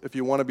Jesus if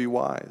you want to be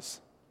wise.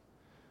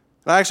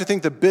 And I actually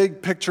think the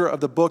big picture of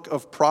the book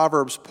of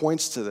Proverbs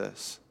points to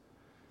this.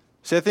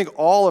 See, I think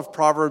all of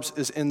Proverbs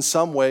is in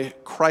some way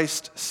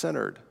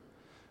Christ-centered.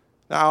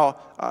 Now,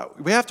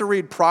 we have to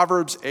read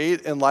Proverbs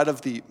 8 in light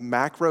of the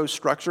macro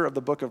structure of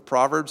the book of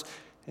Proverbs.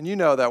 And you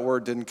know that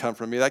word didn't come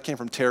from me. That came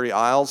from Terry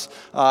Isles,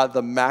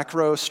 the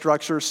macro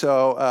structure.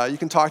 So you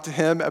can talk to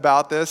him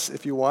about this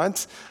if you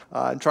want.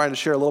 I'm trying to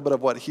share a little bit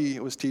of what he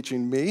was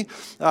teaching me.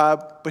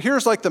 But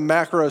here's like the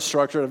macro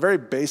structure at a very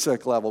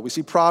basic level. We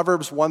see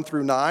Proverbs 1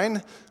 through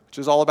 9, which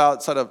is all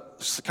about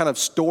kind of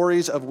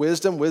stories of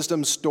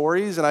wisdom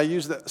stories, and I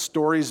use the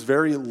stories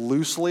very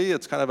loosely.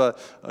 It's kind of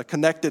a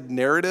connected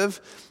narrative.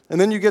 And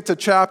then you get to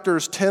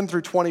chapters 10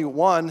 through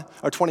 21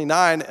 or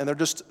 29, and they're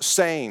just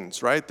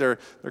sayings, right? They're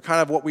kind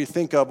of what we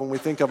think of when we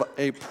think of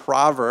a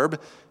proverb.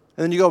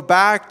 And then you go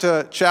back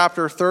to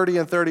chapter 30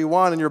 and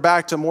 31, and you're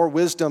back to more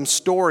wisdom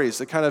stories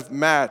that kind of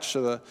match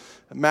the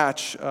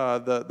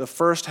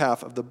first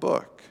half of the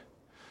book.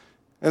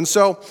 And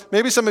so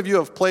maybe some of you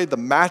have played the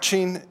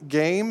matching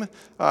game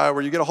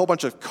where you get a whole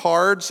bunch of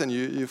cards and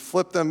you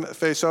flip them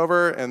face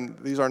over, and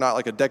these are not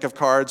like a deck of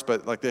cards,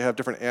 but like they have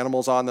different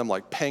animals on them,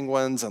 like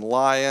penguins and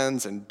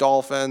lions and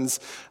dolphins,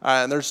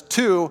 and there's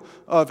 2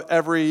 of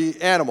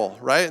every animal,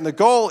 right? And the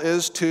goal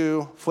is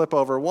to flip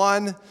over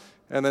one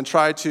and then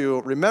try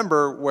to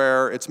remember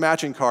where its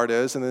matching card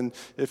is, and then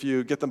if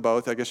you get them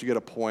both, I guess you get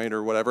a point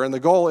or whatever, and the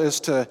goal is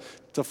to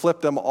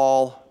flip them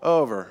all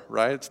over,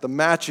 right? It's the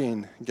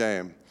matching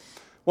game.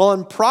 Well,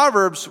 in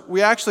Proverbs,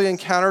 we actually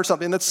encounter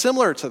something that's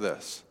similar to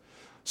this.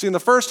 See, in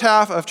the first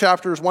half of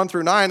chapters 1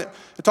 through 9, it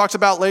talks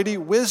about Lady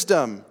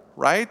Wisdom,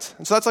 right?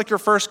 And so that's like your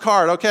first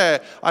card. Okay,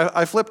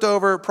 I flipped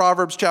over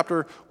Proverbs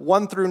chapter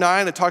 1 through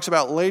 9. It talks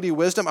about Lady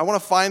Wisdom. I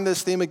want to find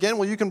this theme again.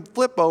 Well, you can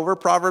flip over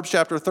Proverbs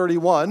chapter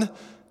 31,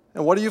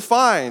 and what do you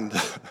find?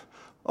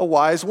 A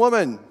wise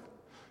woman.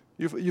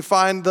 You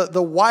find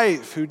the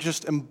wife who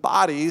just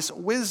embodies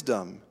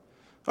wisdom.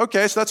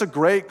 Okay, so that's a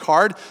great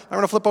card. I'm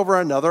going to flip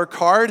over another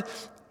card.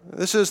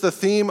 This is the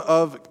theme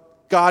of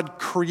God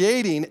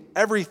creating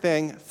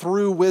everything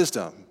through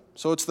wisdom.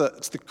 So it's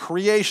the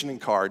creation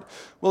card.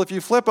 Well, if you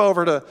flip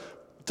over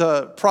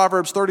to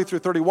Proverbs 30 through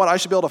 31, I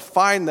should be able to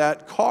find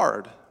that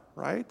card,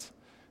 right?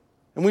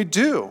 And we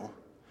do.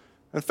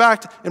 In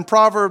fact, in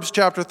Proverbs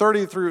chapter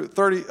 3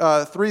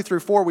 through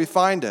 4, we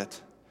find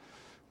it.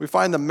 We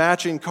find the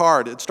matching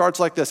card. It starts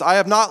like this: I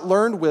have not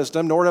learned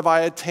wisdom, nor have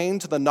I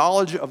attained to the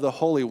knowledge of the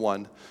Holy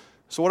One.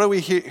 So what do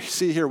we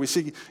see here? We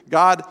see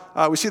God,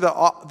 we see the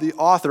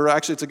author,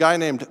 actually it's a guy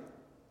named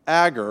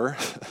Agur,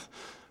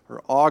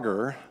 or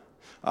Augur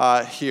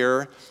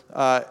here.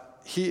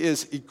 He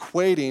is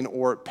equating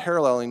or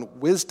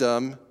paralleling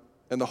wisdom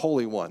and the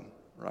Holy One,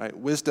 right?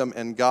 Wisdom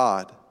and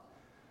God.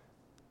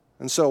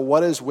 And so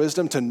what is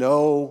wisdom? To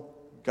know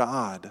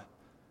God.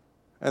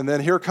 And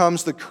then here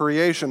comes the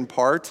creation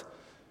part.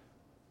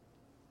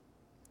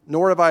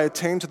 Nor have I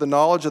attained to the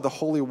knowledge of the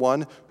Holy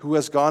One, who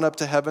has gone up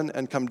to heaven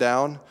and come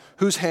down,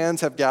 whose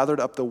hands have gathered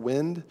up the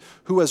wind,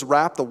 who has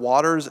wrapped the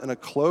waters in a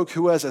cloak,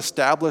 who has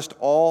established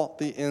all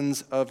the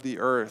ends of the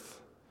earth.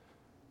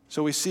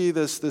 So we see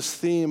this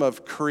theme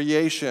of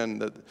creation,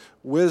 that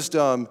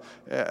wisdom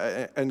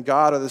and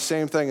God are the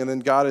same thing, and then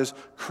God is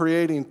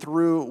creating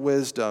through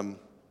wisdom.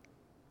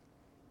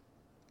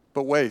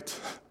 But wait,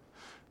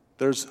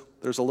 there's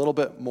a little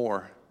bit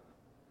more.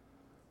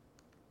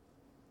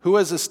 Who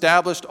has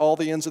established all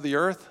the ends of the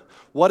earth?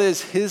 What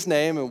is his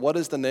name, and what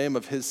is the name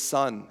of his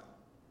son?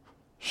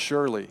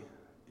 Surely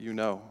you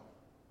know.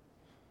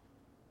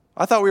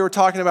 I thought we were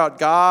talking about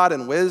God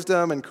and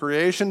wisdom and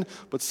creation,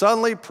 but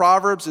suddenly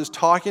Proverbs is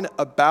talking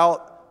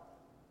about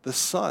the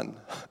Son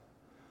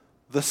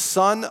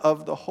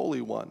of the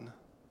Holy One,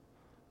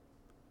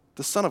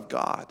 the Son of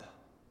God.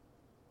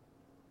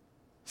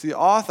 See, the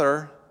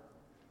author,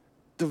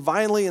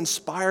 divinely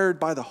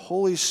inspired by the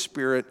Holy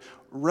Spirit,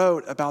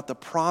 wrote about the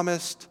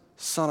promised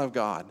Son of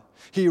God.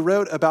 He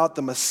wrote about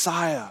the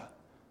Messiah.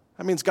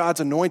 That means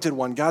God's anointed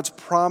one, God's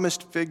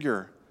promised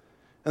figure.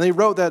 And he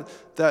wrote that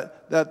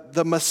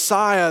the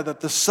Messiah, that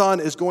the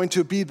Son is going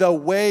to be the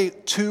way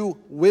to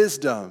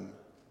wisdom,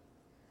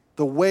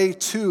 the way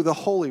to the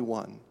Holy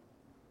One.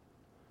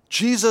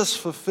 Jesus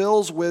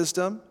fulfills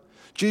wisdom.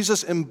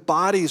 Jesus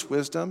embodies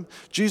wisdom.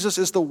 Jesus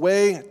is the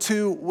way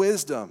to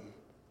wisdom.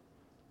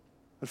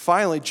 And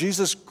finally,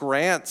 Jesus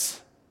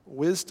grants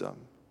wisdom.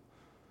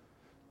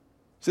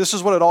 So this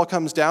is what it all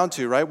comes down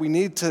to, right? We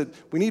need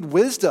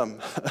wisdom.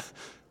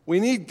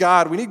 We need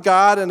God. We need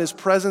God and his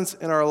presence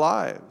in our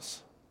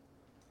lives.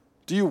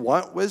 Do you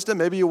want wisdom?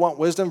 Maybe you want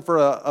wisdom for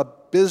a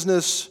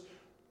business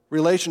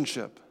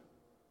relationship.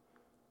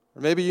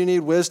 Or maybe you need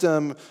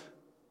wisdom,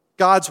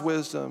 God's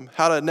wisdom,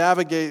 how to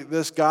navigate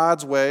this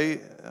God's way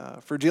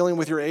for dealing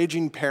with your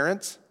aging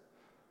parents.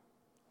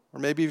 Or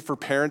maybe for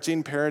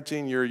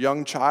parenting your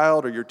young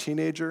child or your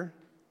teenager.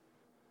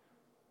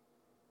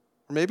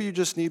 Or maybe you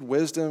just need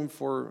wisdom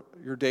for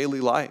your daily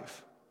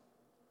life.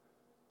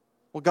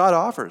 Well, God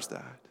offers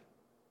that.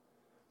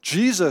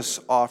 Jesus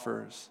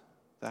offers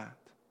that.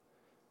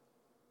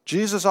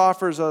 Jesus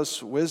offers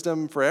us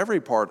wisdom for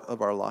every part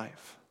of our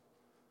life.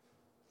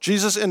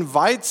 Jesus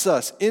invites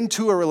us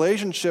into a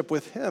relationship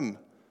with him,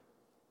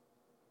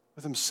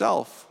 with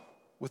himself,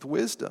 with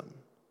wisdom.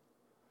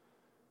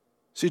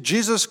 See,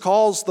 Jesus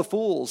calls the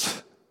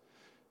fools.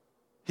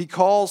 He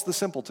calls the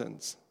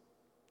simpletons.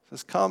 He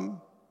says,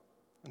 come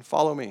and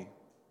follow me.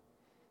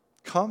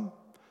 Come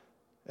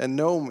and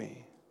know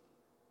me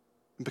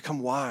and become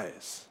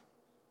wise.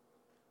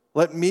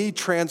 Let me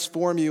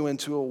transform you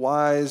into a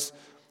wise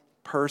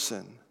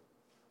person.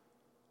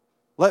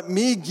 Let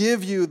me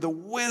give you the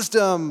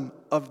wisdom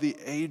of the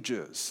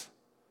ages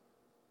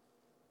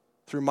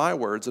through my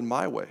words and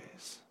my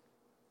ways.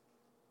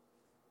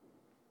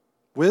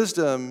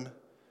 Wisdom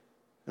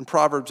in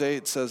Proverbs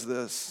 8 says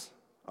this,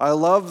 I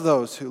love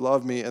those who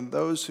love me, and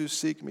those who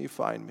seek me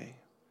find me.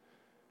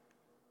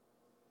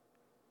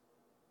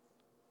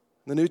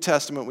 In the New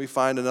Testament, we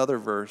find another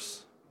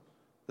verse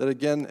that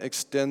again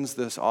extends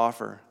this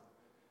offer.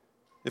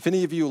 If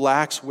any of you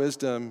lacks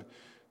wisdom,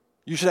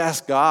 you should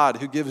ask God,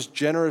 who gives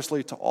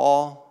generously to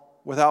all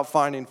without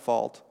finding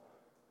fault,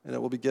 and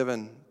it will be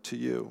given to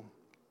you.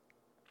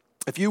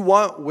 If you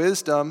want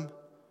wisdom,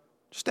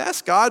 just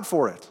ask God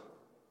for it.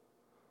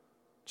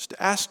 Just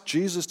ask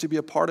Jesus to be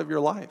a part of your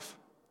life.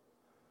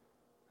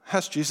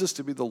 Ask Jesus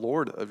to be the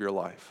Lord of your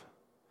life.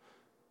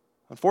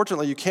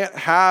 Unfortunately, you can't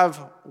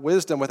have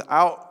wisdom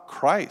without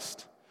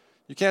Christ.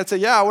 You can't say,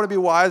 yeah, I want to be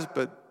wise,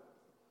 but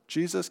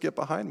Jesus, get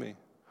behind me.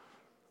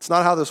 It's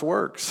not how this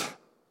works.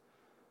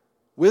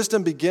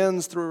 Wisdom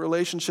begins through a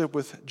relationship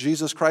with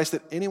Jesus Christ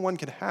that anyone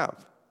can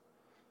have.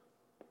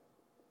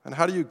 And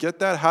how do you get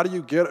that? How do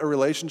you get a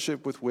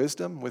relationship with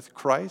wisdom, with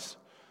Christ?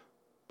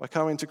 By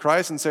coming to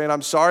Christ and saying,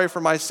 I'm sorry for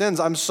my sins.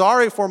 I'm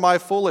sorry for my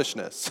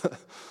foolishness.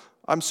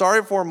 I'm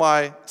sorry for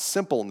my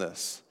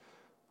simpleness.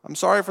 I'm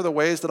sorry for the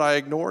ways that I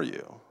ignore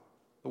you,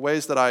 the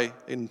ways that I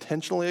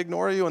intentionally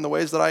ignore you, and the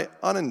ways that I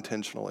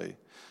unintentionally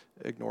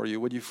ignore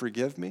you. Would you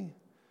forgive me?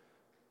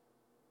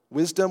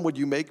 Wisdom, would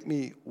you make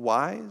me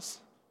wise?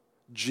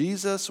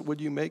 Jesus,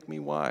 would you make me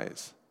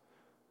wise?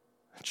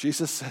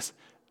 Jesus says,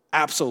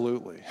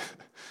 absolutely.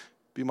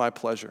 Be my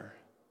pleasure.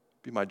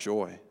 Be my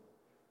joy.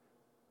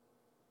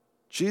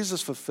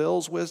 Jesus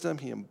fulfills wisdom.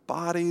 He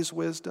embodies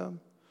wisdom.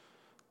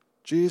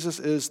 Jesus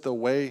is the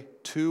way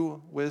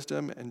to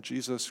wisdom, and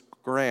Jesus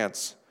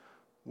grants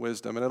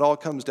wisdom. And it all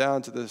comes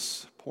down to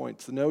this point.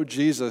 To know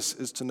Jesus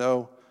is to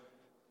know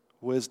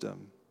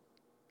wisdom.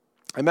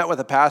 I met with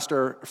a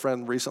pastor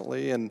friend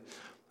recently, and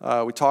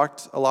we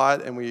talked a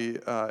lot, and we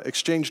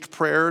exchanged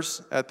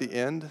prayers at the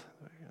end,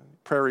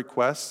 prayer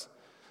requests.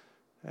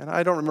 And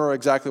I don't remember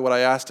exactly what I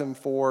asked him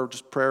for,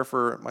 just prayer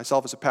for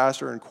myself as a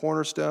pastor in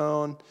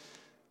Cornerstone.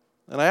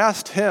 And I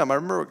asked him, I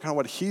remember kind of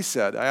what he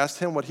said. I asked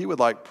him what he would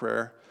like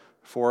prayer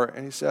for,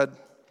 and he said,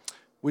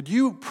 would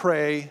you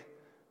pray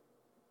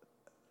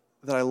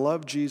that I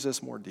love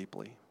Jesus more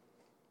deeply?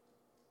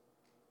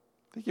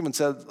 I think he even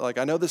said,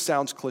 I know this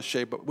sounds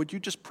cliche, but would you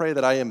just pray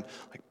that I am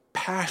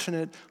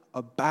passionate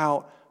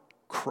about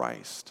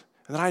Christ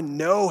and that I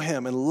know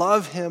him and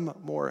love him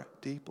more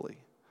deeply?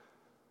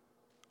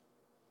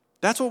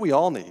 That's what we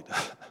all need.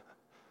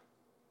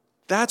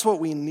 That's what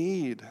we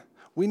need.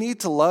 We need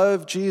to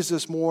love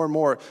Jesus more and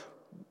more.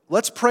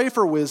 Let's pray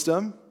for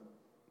wisdom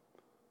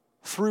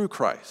through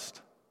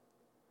Christ.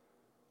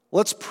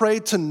 Let's pray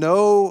to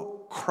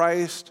know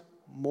Christ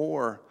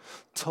more,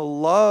 to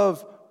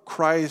love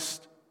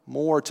Christ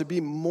more, to be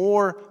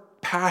more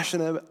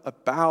passionate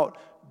about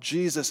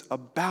Jesus,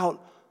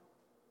 about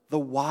the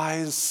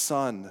wise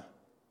son.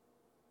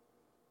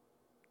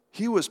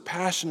 He was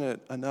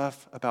passionate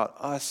enough about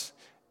us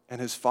and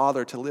his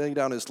Father to lay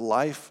down his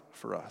life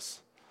for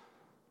us.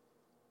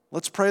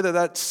 Let's pray that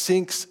that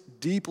sinks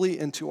deeply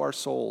into our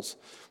souls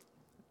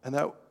and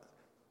that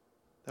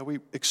we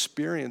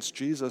experience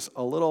Jesus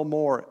a little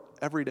more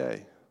every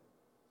day.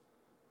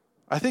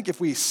 I think if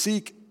we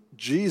seek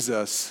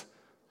Jesus,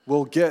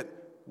 we'll get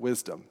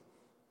wisdom.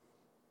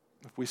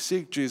 If we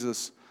seek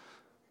Jesus,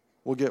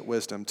 we'll get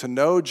wisdom. To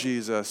know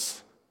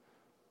Jesus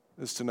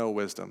is to know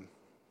wisdom.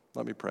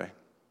 Let me pray.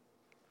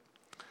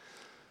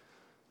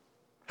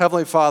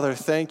 Heavenly Father,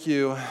 thank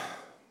you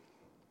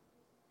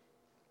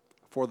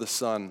for the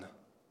Son.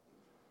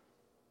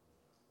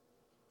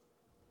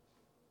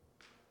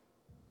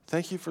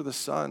 Thank you for the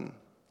Son.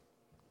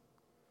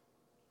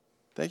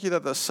 Thank you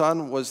that the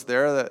Son was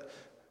there, that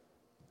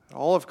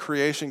all of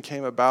creation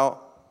came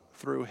about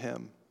through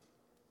him.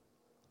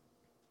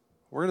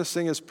 We're going to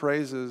sing his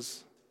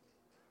praises,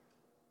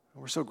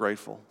 and we're so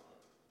grateful.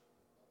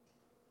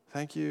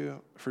 Thank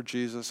you for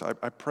Jesus.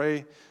 I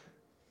pray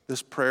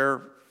this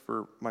prayer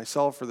for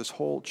myself, for this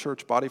whole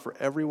church body, for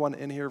everyone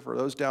in here, for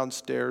those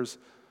downstairs,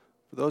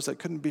 for those that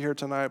couldn't be here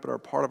tonight but are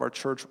part of our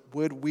church.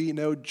 Would we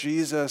know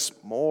Jesus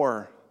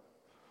more?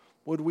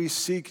 Would we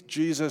seek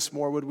Jesus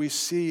more? Would we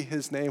see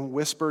his name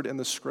whispered in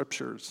the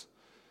scriptures?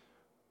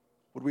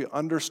 Would we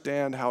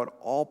understand how it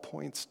all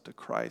points to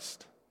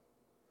Christ?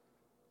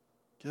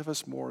 Give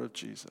us more of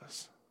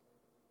Jesus.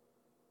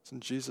 It's in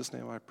Jesus'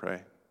 name I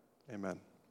pray. Amen.